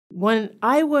When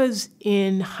I was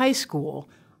in high school,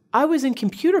 I was in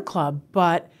computer club,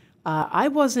 but I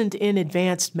wasn't in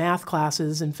advanced math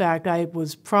classes. In fact, I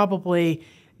was probably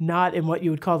not in what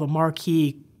you would call the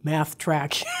marquee math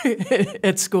track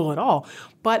at school at all.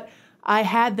 But I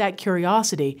had that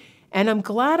curiosity, and I'm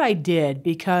glad I did,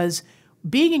 because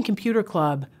being in computer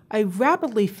club, I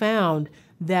rapidly found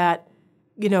that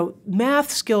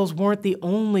math skills weren't the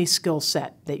only skill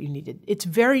set that you needed. It's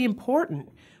very important,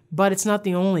 but it's not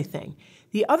the only thing.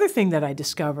 The other thing that I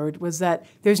discovered was that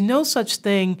there's no such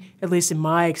thing, at least in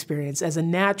my experience, as a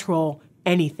natural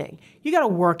anything. You got to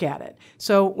work at it.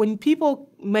 So when people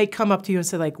may come up to you and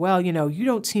say like, well, you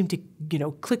don't seem to,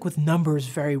 click with numbers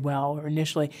very well or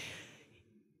initially,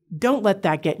 don't let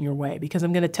that get in your way, because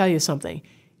I'm going to tell you something.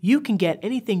 You can get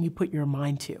anything you put your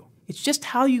mind to. It's just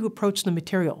how you approach the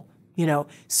material,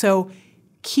 So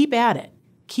keep at it.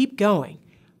 Keep going.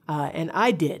 And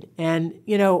I did. And,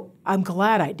 I'm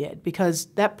glad I did, because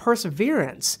that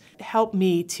perseverance helped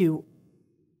me to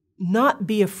not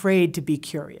be afraid to be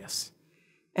curious.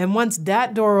 And once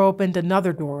that door opened,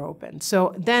 another door opened.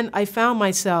 So then I found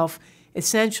myself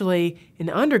essentially in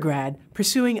undergrad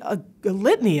pursuing a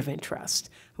litany of interests,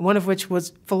 one of which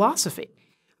was philosophy.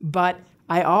 But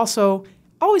I also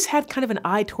always had kind of an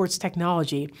eye towards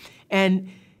technology. And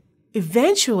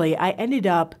eventually I ended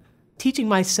up teaching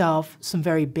myself some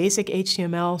very basic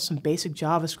HTML, some basic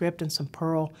JavaScript, and some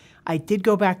Perl. I did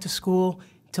go back to school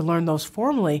to learn those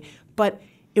formally, but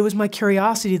it was my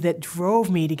curiosity that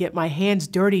drove me to get my hands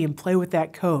dirty and play with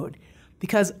that code,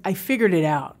 because I figured it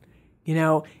out.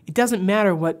 It doesn't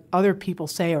matter what other people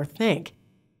say or think.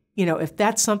 If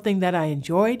that's something that I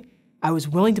enjoyed, I was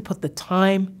willing to put the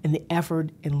time and the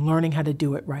effort in learning how to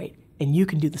do it right, and you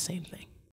can do the same thing.